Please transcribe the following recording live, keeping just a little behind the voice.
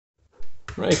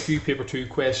Right, a few paper 2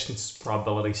 questions,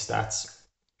 probability stats.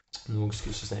 No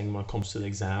excuses then when it comes to the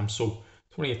exam. So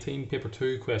 2018 paper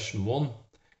 2 question 1. In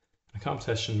a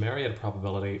competition, Mary had a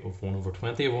probability of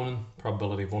 1/20 of winning,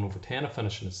 probability of 1/10 of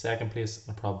finishing in second place,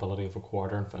 and a probability of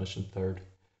 1/4 in finishing third.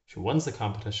 She wins the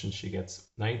competition, she gets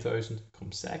 9,000,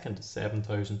 comes second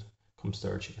 7,000, comes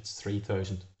third she gets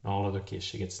 3,000. In all other cases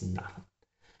she gets nothing.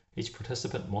 Each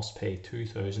participant must pay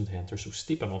 2,000 to enter, so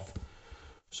steep enough.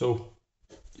 So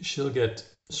she'll get,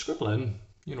 scribble in,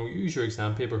 use your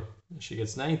exam paper. She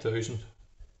gets 9,000,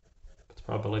 but the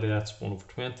probability that's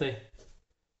 1/20.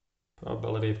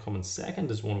 Probability of coming second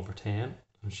is 1/10.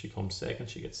 And she comes second,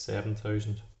 she gets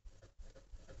 7,000.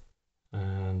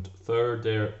 And third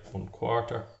there,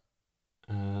 1/4.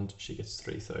 And she gets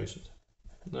 3,000.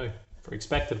 Now, for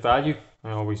expected value,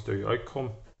 I always do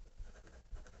outcome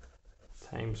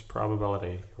times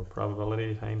probability, or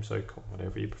probability times outcome,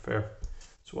 whatever you prefer.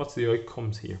 So what's the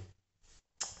outcomes here?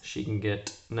 She can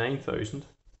get 9,000.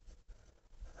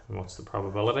 And what's the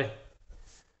probability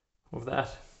of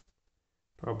that?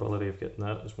 Probability of getting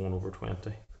that is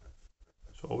 1/20.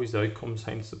 So always the outcomes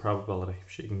times the probability.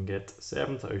 She can get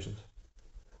 7,000.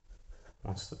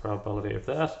 What's the probability of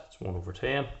that? It's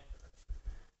 1/10.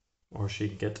 Or she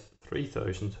can get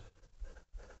 3,000.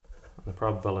 And the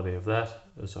probability of that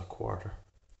is 1/4.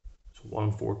 So 1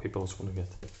 in 4 people is going to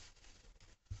get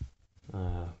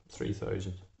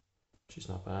 3,000. Which is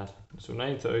not bad. So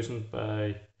 9,000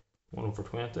 by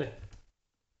 1/20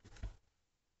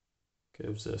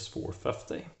 gives us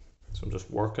 450. So I'm just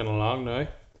working along now,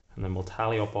 and then we'll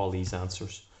tally up all these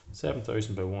answers.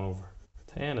 7,000 by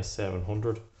 1/10 is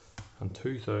 700, and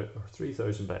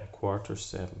 3,000 by 1/4 is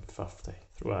 750.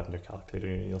 Throw that in your calculator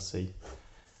and you'll see.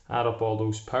 Add up all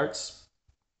those parts,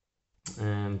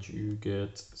 and you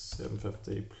get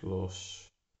 750 plus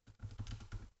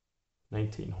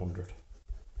 1,900.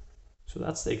 So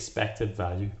that's the expected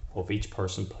value of each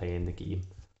person playing the game.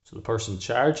 So the person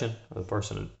charging, or the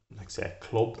person, like say a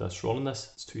club that's running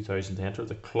this, it's 2,000 to enter.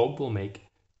 The club will make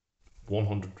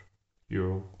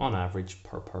 €100 on average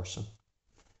per person.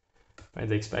 Find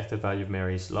the expected value of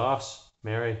Mary's loss.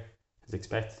 Mary is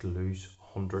expected to lose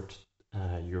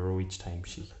 €100 each time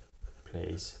she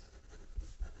plays.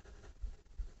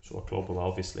 So a club will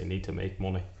obviously need to make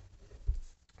money.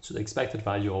 So the expected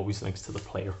value always links to the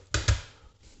player.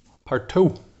 Part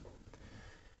 2.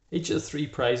 Each of the 3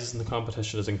 prizes in the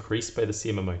competition is increased by the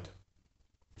same amount,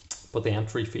 but the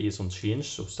entry fee is unchanged,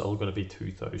 so still going to be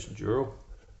 €2,000.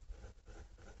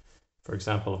 For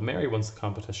example, if Mary wins the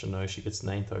competition now, she gets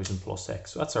 9,000 plus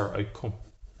X, so that's our outcome.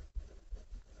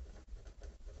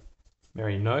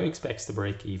 Mary now expects to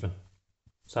break even,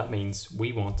 so that means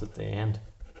we want at the end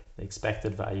the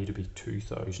expected value to be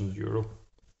 €2,000.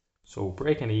 So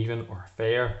breaking even, or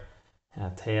fair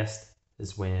test,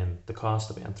 is when the cost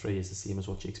of entry is the same as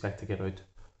what you expect to get out.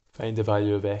 Find the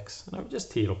value of X, and I would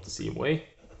just tee it up the same way.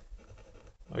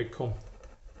 Outcome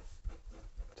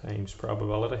times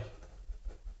probability.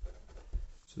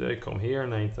 So the outcome here,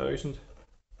 9,000.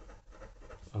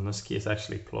 In this case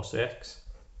actually plus X,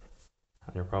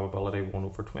 and your probability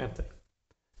 1/20.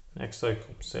 Next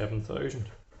outcome, 7,000.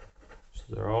 So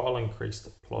they're all increased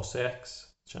to plus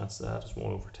X. Chance of that is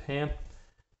 1/10.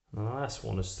 And the last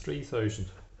one is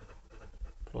 3,000.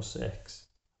 Plus X,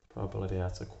 probability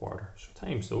that's 1/4. So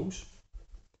times those.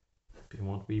 If you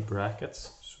want wee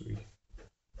brackets, so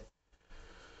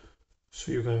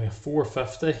you're going to get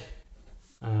 450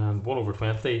 and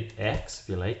 1/20 X if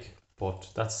you like, but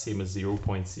that's the same as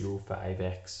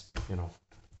 0.05X,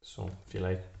 So if you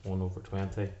like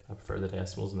 1/20, I prefer the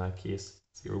decimals in that case,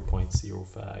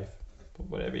 0.05, but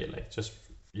whatever you like, just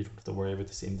you don't have to worry about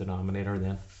the same denominator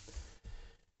then.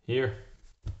 Here,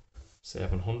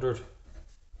 700.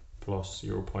 Plus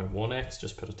 0.1x,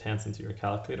 just put a tenth into your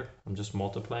calculator. I'm just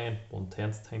multiplying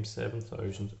 1/10 times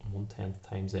 7,000 and 1/10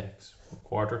 times x.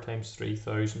 1/4 times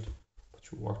 3,000,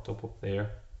 which we worked up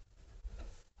there,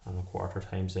 and 1/4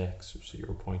 times x, so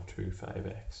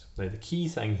 0.25x. Now the key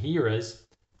thing here is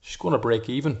she's going to break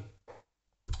even.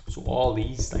 So all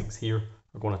these things here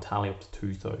are going to tally up to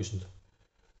 2,000.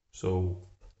 So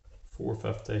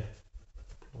 450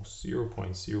 plus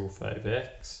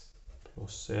 0.05x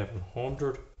plus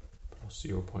 700 plus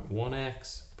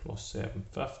 0.1x plus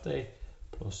 750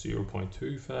 plus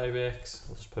 0.25x.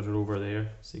 I'll just put it over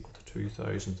there. It's equal to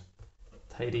 2,000.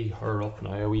 Tidy her up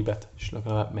now a wee bit. She's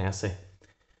looking a bit messy.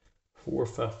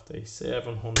 450,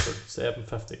 700,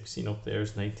 750. We've seen up there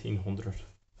is 1,900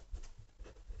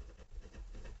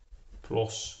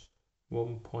 plus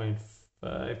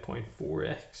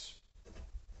 1.5.4x.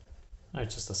 Now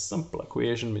it's just a simple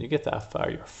equation. When you get that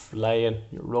far, you're flying,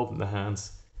 you're rubbing the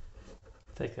hands.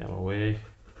 take them away.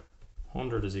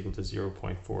 100 is equal to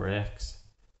 0.4x.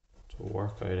 So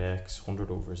work out x,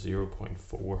 100 over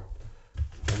 0.4.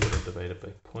 100 divided by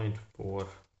 0.4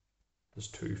 is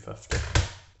 250.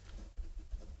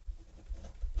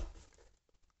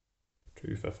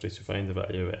 250, so find the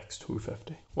value of x,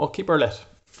 250. Well, keep her lit.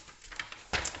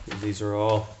 These are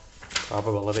all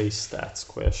probability stats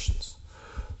questions.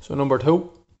 So number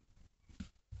 2,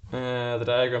 the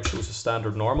diagram shows a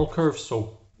standard normal curve.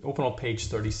 So open up page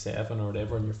 37 or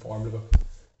whatever in your formula book.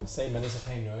 Same minutes of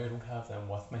time now, I don't have them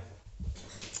with me.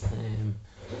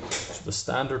 So the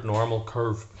standard normal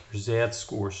curve, your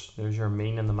z-scores, there's your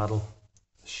mean in the middle.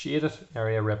 The shaded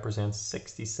area represents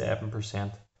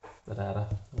 67% the data.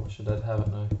 I wish I did have it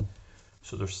now.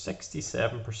 So there's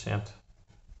 67%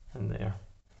 in there,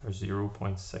 or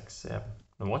 0.67.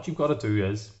 And what you've got to do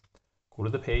is go to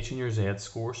the page in your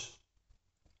z-scores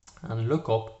and look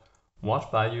up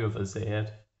what value of a z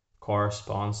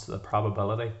corresponds to the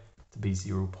probability to be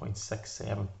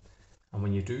 0.67. And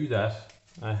when you do that,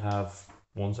 I have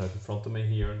ones out in front of me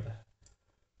here in the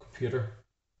computer.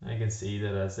 I can see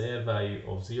that a z value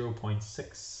of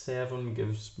 0.67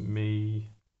 gives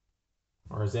me,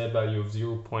 or a z value of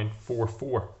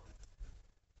 0.44.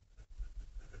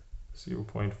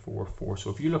 0.44. So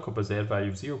if you look up a z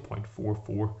value of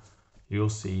 0.44, you'll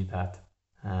see that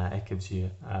it gives you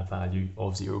a value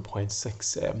of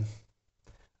 0.67.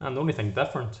 And the only thing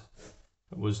different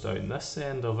was down this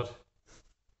end of it.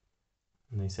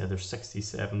 And they said there's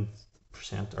 67%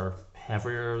 are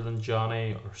heavier than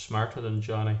Johnny or smarter than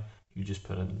Johnny. You just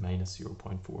put in minus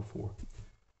 0.44.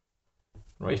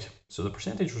 Right, so the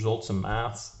percentage results in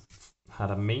maths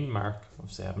had a mean mark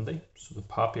of 70. So the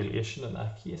population in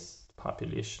that case, the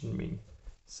population mean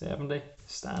 70.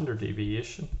 Standard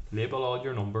deviation, label all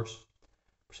your numbers.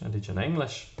 Percentage in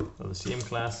English, so the same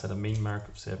class had a mean mark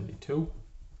of 72.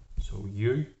 So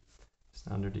U,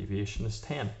 standard deviation is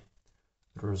 10.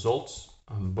 The results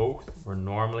on both were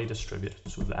normally distributed,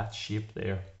 so that shape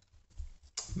there.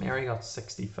 Mary got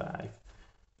 65,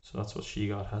 so that's what she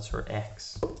got. That's her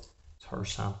X, it's her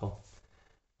sample,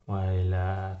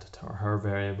 while her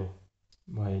variable,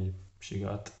 while she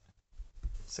got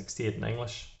 68 in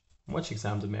English. Which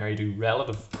exam did Mary do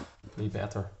relatively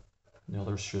better than the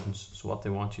other students? So what they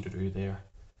want you to do there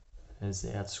is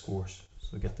z-scores.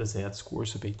 So get the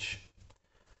z-scores of each.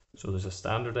 So there's a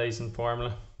standardizing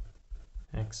formula,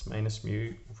 x minus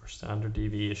mu over standard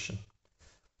deviation.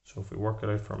 So if we work it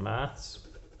out for maths,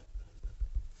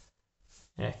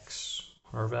 x,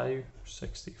 our value,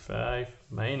 65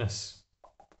 minus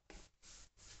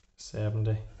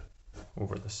 70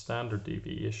 over the standard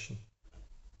deviation,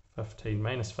 15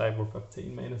 minus 5 over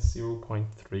 15 minus 0.33.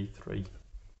 If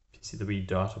you see the wee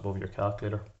dot above your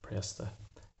calculator, press the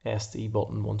SD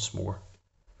button once more.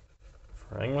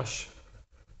 For English,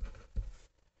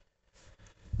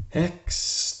 x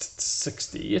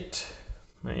 68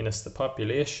 minus the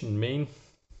population mean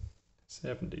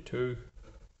 72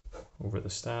 over the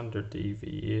standard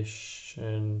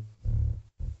deviation,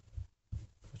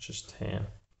 which is 10,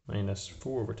 minus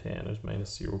 4 over 10 is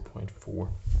minus 0.4.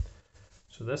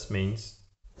 So this means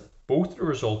both the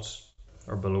results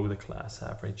are below the class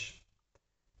average.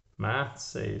 Math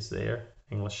says there,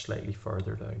 English slightly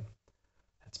further down.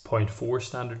 It's 0.4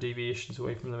 standard deviations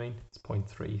away from the mean, it's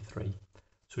 0.33.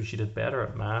 So she did better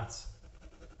at maths,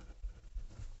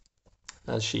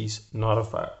 as she's not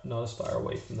as far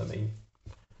away from the mean.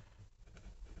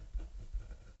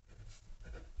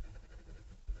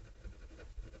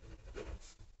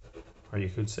 Or you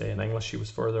could say in English she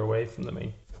was further away from the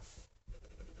mean.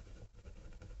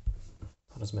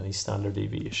 Not as many standard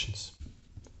deviations.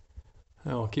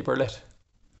 I'll keep her lit.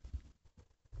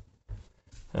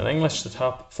 In English, the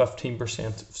top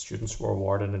 15% of students were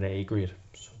awarded an A grade.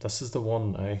 So this is the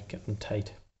one now getting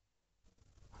tight.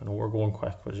 I know we're going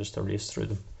quick, but just to race through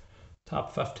them.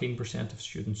 Top 15% of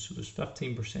students, so there's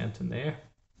 15% in there.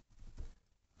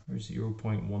 There's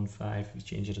 0.15 if you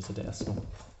change it as a decimal.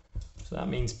 So that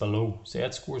means below.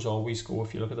 Z-scores always go,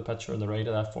 if you look at the picture on the right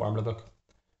of that formula book,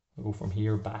 we'll go from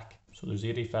here back. So there's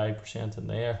 85% in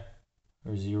there,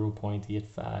 there's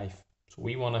 0.85. So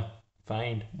we want to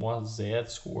find what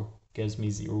z-score gives me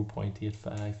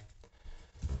 0.85.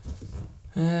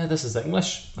 This is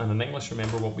English, and in English,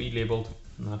 remember what we labelled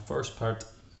in that first part,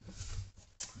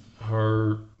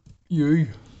 her U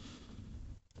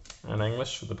in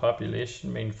English. So the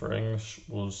population mean for English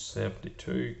was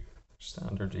 72,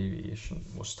 standard deviation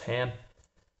was 10.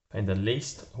 Find the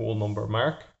least whole number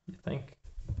mark, you think.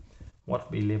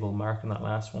 What we label mark in that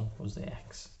last one was the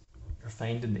X. You're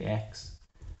finding the X.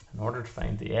 In order to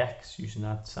find the X using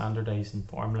that standardizing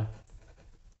formula,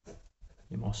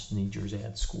 you must need your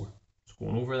z-score. So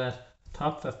going over that,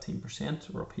 top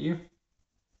 15% are up here.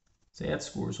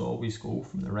 Z-scores always go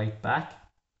from the right back.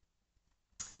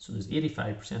 So there's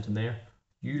 85% in there.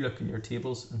 You look in your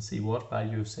tables and see what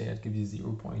value of Z gives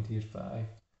you 0.85.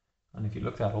 And if you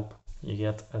look that up, you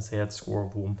get a z-score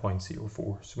of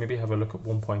 1.04. So maybe have a look at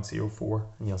 1.04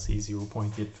 and you'll see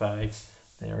 0.85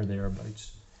 there or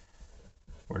thereabouts.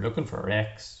 We're looking for our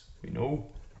x. We know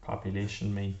our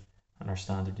population mean and our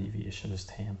standard deviation is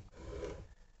 10.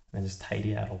 And just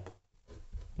tidy that up.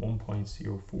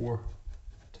 1.04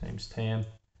 times 10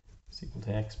 is equal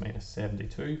to x minus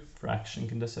 72. Fraction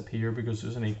can disappear because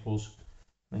there's an equals.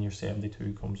 Then your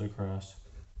 72 comes across.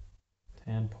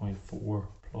 10.4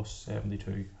 plus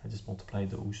 72. I just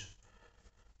multiplied those.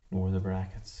 Lower the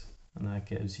brackets. And that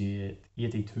gives you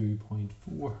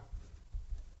 82.4.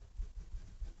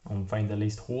 And find the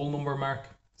least whole number mark.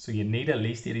 So you need at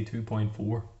least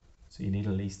 82.4. So you need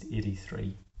at least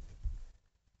 83.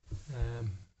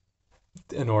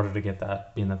 In order to get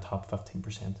that being the top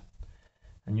 15%.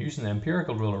 And using the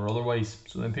empirical rule or otherwise.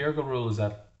 So the empirical rule is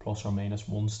that plus or minus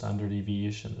 1 standard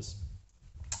deviation is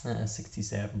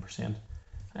 67%.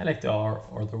 I like to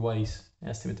otherwise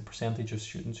estimate the percentage of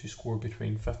students who score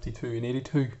between 52 and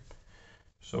 82.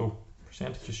 So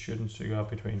percentage of students who got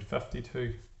between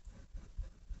 52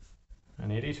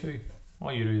 and 82.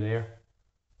 All you do there,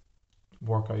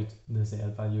 work out the z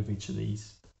value of each of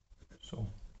these. So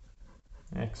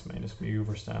x minus mu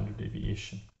over standard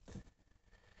deviation.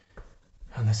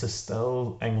 And this is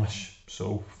still English.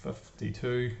 So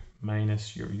 52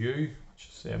 minus your u, which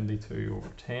is 72 over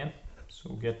 10.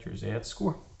 So get your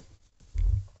z-score.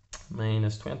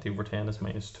 Minus 20 over 10 is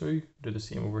minus 2. Do the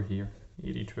same over here.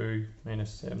 82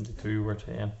 minus 72 over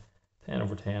 10. 10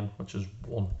 over 10, which is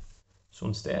 1. So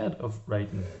instead of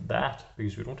writing that,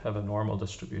 because we don't have a normal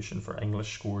distribution for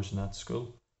English scores in that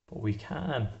school, but we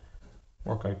can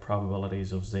work out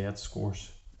probabilities of z-scores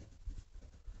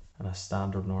and a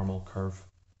standard normal curve.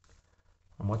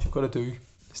 And what you've got to do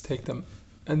is take them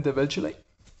individually.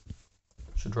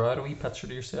 So draw out a wee picture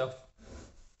to yourself.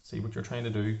 See what you're trying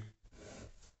to do.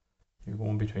 You're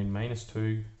going between minus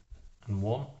 2 and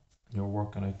 1, and you're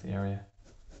working out the area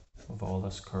of all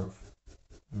this curve.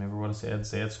 Remember what I said,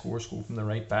 z-scores go from the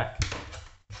right back.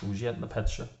 Shows you it in the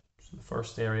picture. So the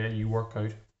first area you work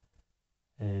out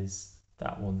is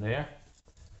that one there.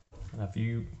 And if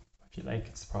you like,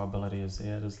 it's the probability of z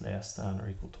is less than or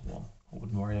equal to 1. I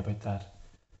wouldn't worry about that.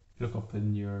 Look up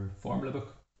in your formula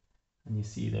book and you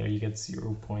see there you get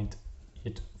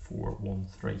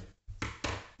 0.8413.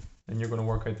 Then you're going to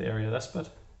work out the area of this bit.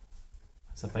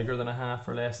 Is it bigger than a half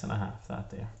or less than a half? That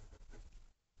there.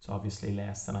 It's obviously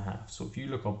less than a half. So if you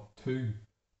look up 2,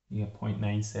 you get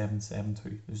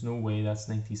 0.9772. There's no way that's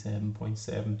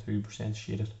 97.72%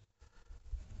 shaded.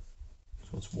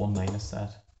 So it's 1 minus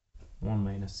that. 1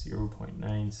 minus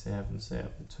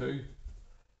 0.9772. And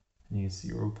you get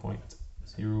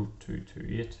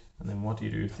 0.0228. And then what do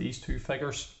you do with these two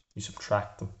figures? You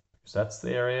subtract them. Because that's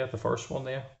the area, the first one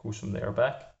there, goes from there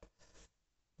back.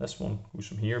 This one goes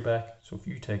from here back. So if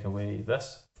you take away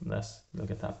this from this, you'll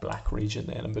get that black region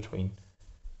then in between.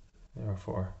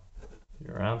 Therefore,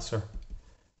 your answer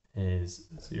is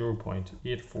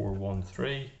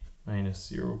 0.8413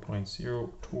 minus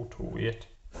 0.0228.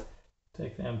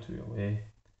 Take them two away,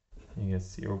 and you get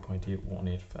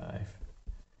 0.8185.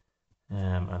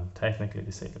 And technically,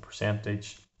 they say the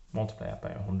percentage, multiply it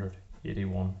by 100,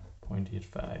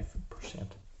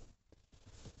 81.85%.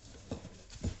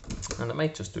 And I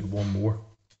might just do one more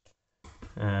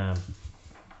to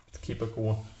keep it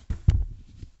going.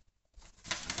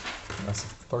 And that's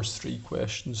the first 3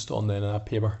 questions done then in that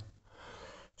paper.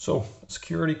 So, a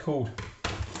security code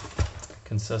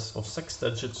consists of 6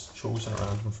 digits chosen at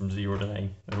random from 0 to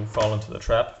 9. Now don't fall into the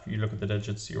trap. If you look at the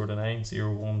digits 0 to 9,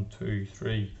 0, 1, 2,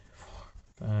 3,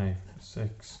 4, 5,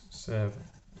 6, 7,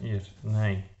 8,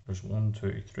 9. There's 1,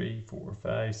 2, 3, 4,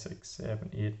 5, 6, 7,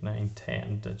 8, 9,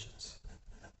 10 digits.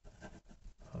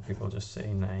 A lot of people just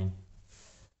say 9,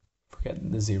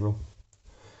 forgetting the 0.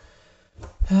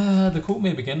 The code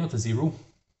may begin with a 0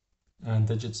 and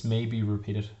digits may be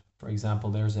repeated. For example,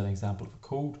 there's an example of a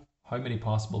code. How many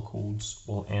possible codes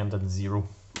will end in 0?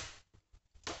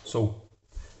 So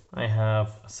I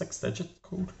have a 6-digit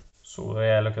code. So the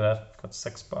way I look at that, I've got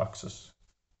 6 boxes.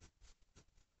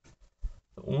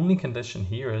 The only condition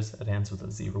here is it ends with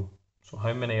a 0. So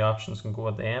how many options can go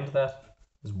at the end of that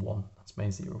is 1. That's my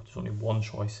 0. There's only one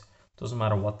choice. Doesn't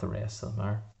matter what the rest of them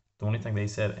are. The only thing they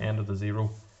said, end with a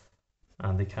 0,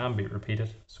 and they can be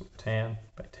repeated. So 10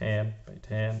 by 10 by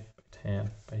 10 by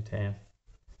 10 by 10.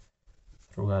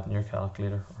 Throw that in your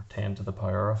calculator, or 10 to the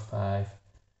power of 5.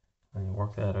 and you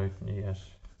work that out and you get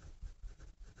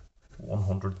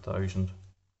 100,000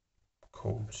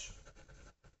 codes.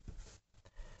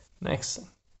 Next thing,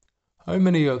 how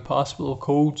many of the possible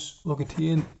codes will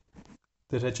contain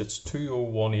the digits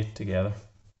 2018 together?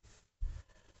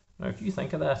 Now if you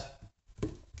think of that,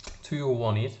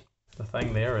 2018, the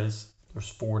thing there is there's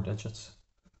 4 digits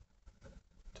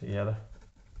together.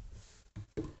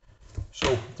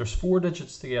 So if there's 4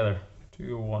 digits together,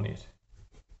 2018,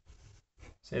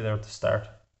 say there at the start,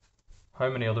 how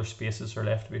many other spaces are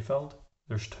left to be filled?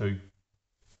 There's 2.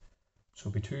 So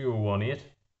it'll be 2018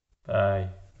 by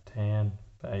 10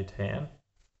 by 10.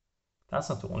 That's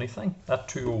not the only thing. That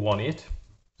 2018,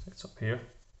 it's up here,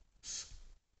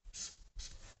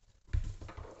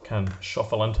 can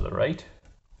shuffle into the right,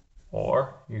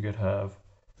 or you could have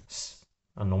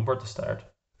a number at the start.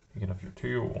 You can have your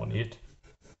 2018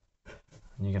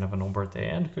 and you can have a number at the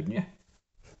end, couldn't you?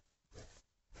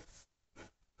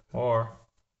 Or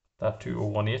that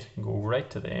 2018 can go right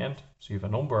to the end, so you have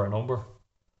a number,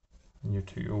 and your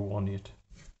 2018.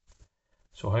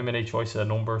 So how many choices of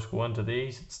numbers go into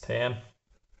these? It's 10,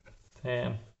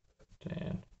 10,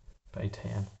 10 by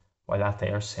 10. While that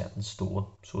there is set in stone,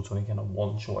 so it's only kind of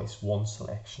one choice, one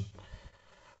selection,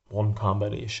 one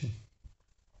combination.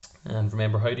 And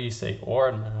remember, how do you say or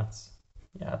in maths?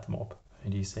 You add them up. How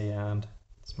do you say and?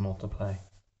 It's multiply.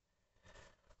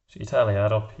 So you tally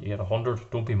that up, you get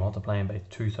 100. Don't be multiplying by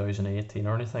 2018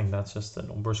 or anything. That's just the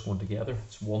numbers going together.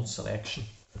 It's one selection.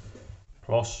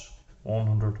 Plus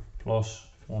 100 plus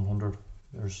 100.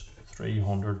 There's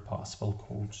 300 possible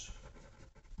codes.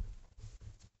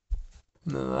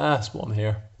 And the last one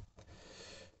here.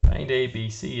 Find A, B,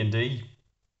 C, and D.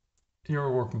 Here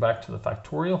we're working back to the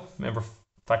factorial. Remember,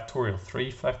 factorial.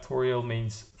 3 factorial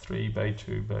means 3 by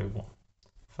 2 by 1.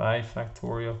 5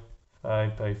 factorial,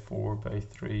 5 by 4 by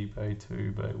 3 by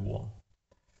 2 by 1.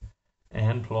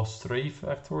 N plus 3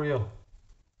 factorial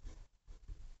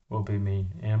will be mean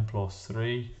n plus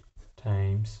 3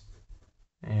 times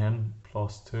n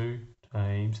plus 2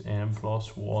 times n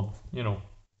plus 1, you know,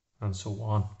 and so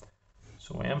on.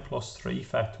 So n plus 3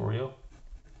 factorial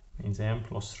means n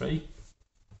plus 3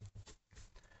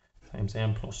 times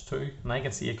n plus 2, and I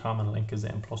can see a common link as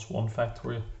n plus 1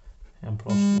 factorial, n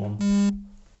plus 1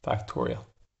 factorial,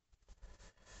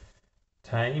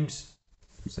 times,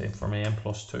 say for my n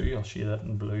plus 2, I'll show you that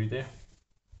in blue there,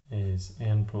 is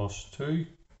n plus 2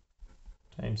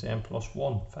 times n plus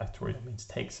 1 factorial. Means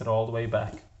takes it all the way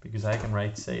back, because I can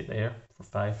write, say there, for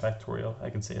 5 factorial, I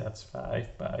can say that's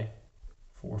 5 by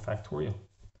 4 factorial,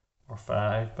 or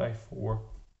 5 by 4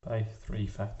 by 3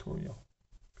 factorial.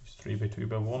 It's 3 by 2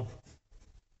 by 1.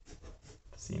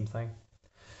 The same thing.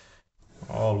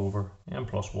 All over n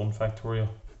plus 1 factorial,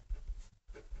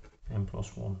 n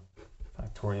plus 1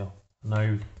 factorial. Now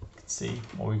you can see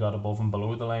what we got above and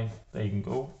below the line. They can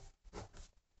go.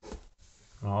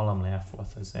 And all I'm left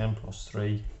with is n plus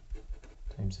 3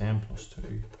 times n plus 2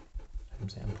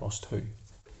 times n plus 2.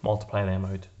 Multiply them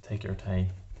out, take your time.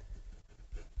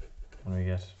 And we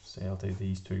get, say I'll do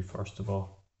these two first of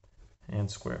all. N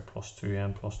squared plus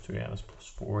 2n plus 2n is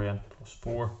plus 4n plus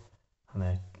 4. And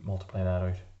then multiply that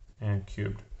out. N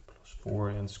cubed plus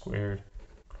 4n squared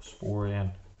plus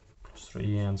 4n plus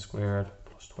 3n squared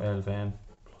plus 12n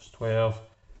plus 12.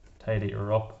 Tidy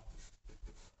her up.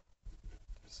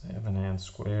 7n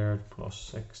squared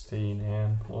plus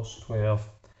 16n plus 12.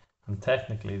 And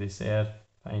technically they said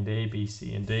find A, B,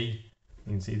 C, and D.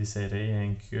 You can see they said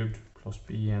an cubed plus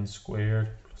bn squared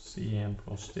plus cn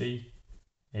plus d.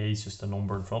 A is just a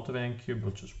number in front of n cubed,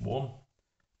 which is 1.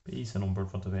 B is a number in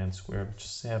front of n squared, which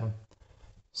is 7.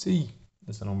 C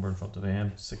is a number in front of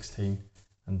n, 16.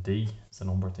 And D is a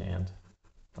number at the end,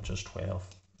 which is 12.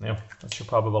 Now, that's your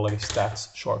probability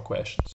stats short questions.